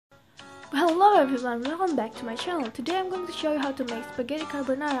Hello everyone, welcome back to my channel. Today I'm going to show you how to make spaghetti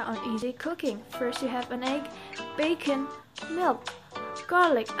carbonara on easy cooking. First you have an egg, bacon, milk,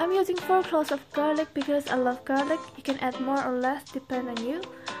 garlic. I'm using 4 cloves of garlic because I love garlic. You can add more or less, depend on you.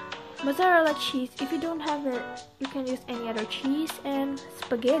 Mozzarella cheese, if you don't have it, you can use any other cheese, and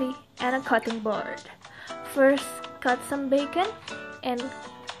spaghetti, and a cutting board. First, cut some bacon and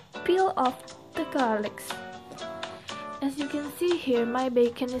peel off the garlics. As you can see here, my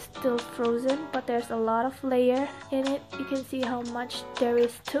bacon is still frozen, but there's a lot of layer in it. You can see how much there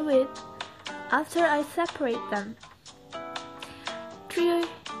is to it. After I separate them 3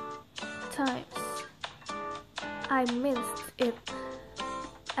 times, I minced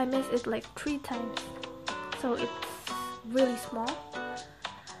it like 3 times, so it's really small.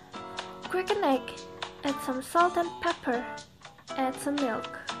 Crack an egg, add some salt and pepper, add some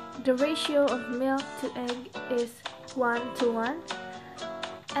milk. The ratio of milk to egg is 1:1.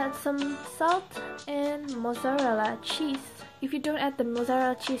 Add some salt and mozzarella cheese. If you don't add the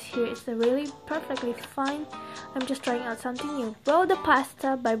mozzarella cheese here, it's really perfectly fine. I'm just trying out something new. Boil the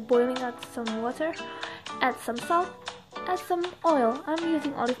pasta by boiling out some water. Add some salt. Add some oil. I'm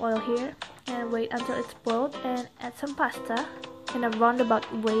using olive oil here. And wait until it's boiled and add some pasta in a roundabout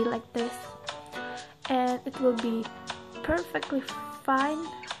way like this. And it will be perfectly fine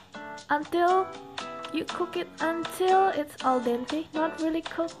until you cook it until it's al dente, not really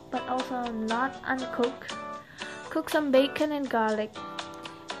cooked but also not uncooked. Cook some bacon and garlic.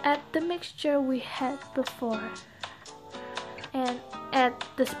 Add the mixture we had before and add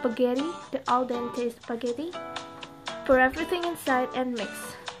the spaghetti, the al dente spaghetti. Pour everything inside and mix.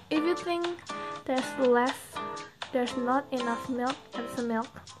 If you think there's not enough milk, add some milk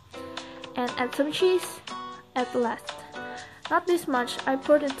and add some cheese at last. Not this much, I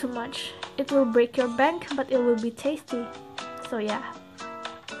poured it too much. It will break your bank, but it will be tasty. So yeah.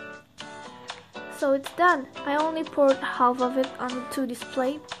 So it's done. I only poured half of it onto this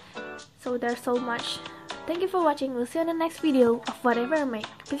plate, so there's so much. Thank you for watching. We'll see you in the next video of whatever I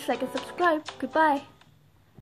make. Please like and subscribe. Goodbye.